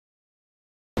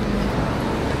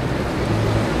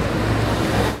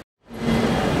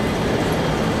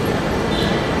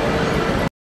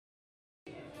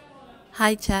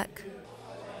Hi Jack.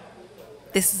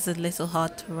 This is a little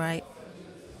hard to write.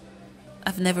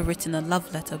 I've never written a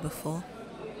love letter before.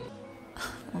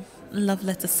 Love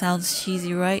letter sounds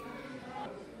cheesy, right?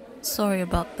 Sorry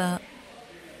about that.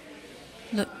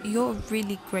 Look, you're a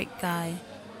really great guy.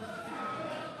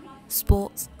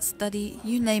 Sports, study,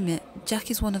 you name it. Jack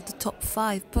is one of the top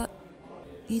 5, but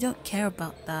you don't care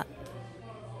about that.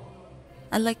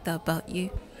 I like that about you.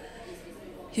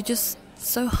 You're just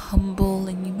so humble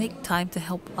and you make time to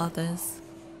help others.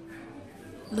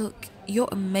 Look, you're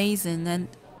amazing and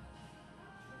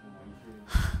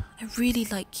I really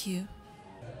like you.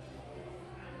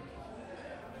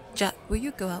 Jack, will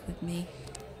you go out with me?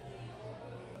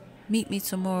 Meet me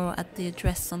tomorrow at the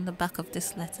address on the back of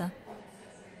this letter.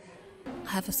 I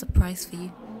have a surprise for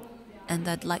you and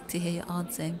I'd like to hear your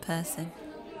answer in person.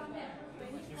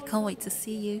 I can't wait to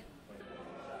see you.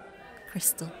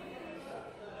 Crystal.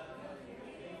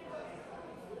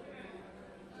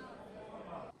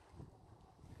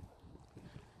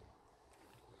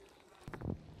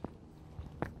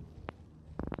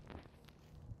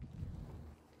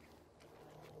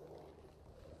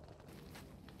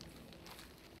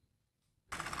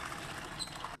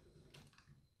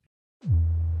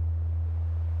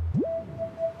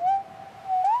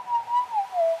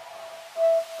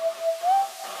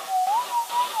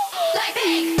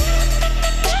 Blackpink.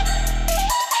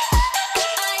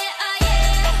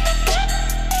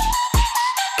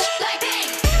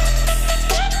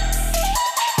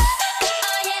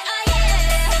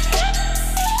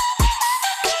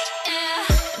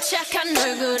 착한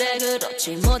얼굴에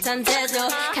그렇지 못한 태도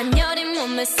가녀린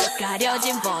몸에 쏙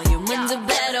가려진 볼륨은 두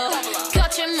배로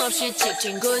거침없이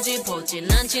찍힌 굳이 보진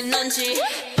않지 넌지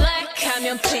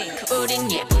블랙하면 핑크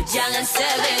우린 예쁘장한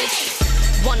savage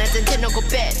원하던 대놓고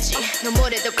뺐지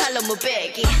너무래도 칼로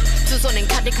무배기 두 손엔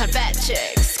가득한 fat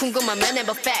checks 궁금하면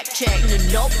해봐 fact check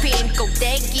눈 높인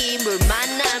꼭대기 물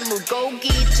만난 물고기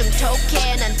좀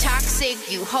톡해 난 toxic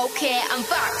유혹해 I'm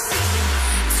foxy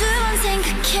두 번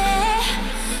생각해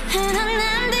흔한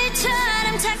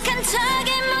남들처럼 착한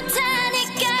척이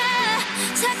못하니까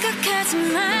착각하지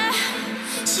마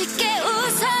쉽게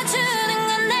웃어주는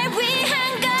건 날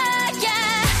위한 거야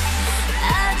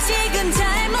아직은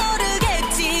잘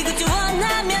모르겠지 그저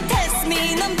원하면 test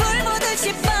me 넌 불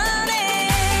보듯이 뻔해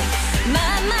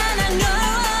만만한 걸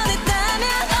원했다면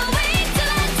Oh wait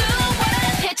till I do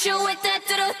it Hit you with that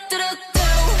뚜루뚜루뚜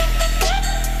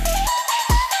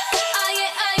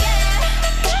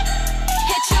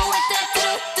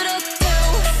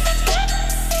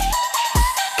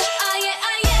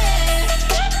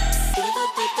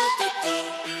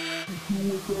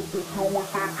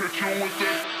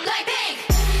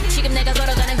Blackpink 지금 내가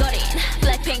걸어가는 거린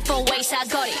Blackpink four-way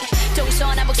사거리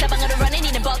동서남북 사방으로 running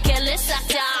이는 버킷리스트 싹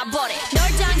다 버려 널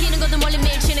당기는 것도 멀리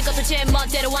밀치는 것도 제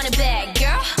멋대로 하는 bad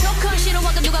girl 조금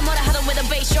싫어하고 누가 뭐라 하던 with a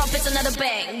bass drop it's another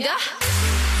banger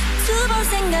두 번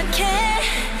생각해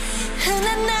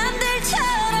흔한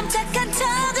남들처럼 착한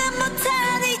척은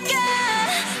못하니까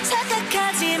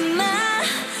착각하지 마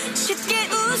쉽게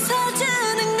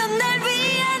웃어주는 건 날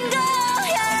위한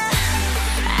거야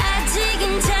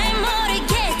아직은 잘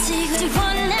모르겠지 굳이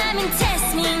원하면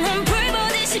test me 넌 불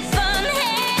보듯이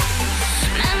뻔해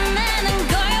만나는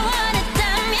걸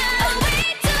원했다면 Oh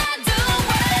wait till I do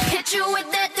it Hit you with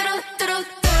that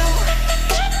뚜루뚜루뚜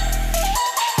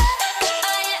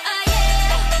Oh yeah oh yeah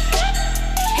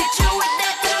Hit you with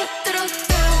that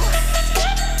뚜루뚜루뚜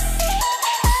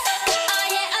Oh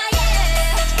yeah oh yeah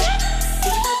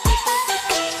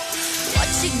What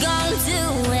you gonna do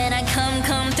when I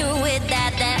come through with that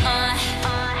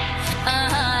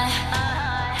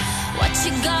What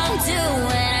you gonna do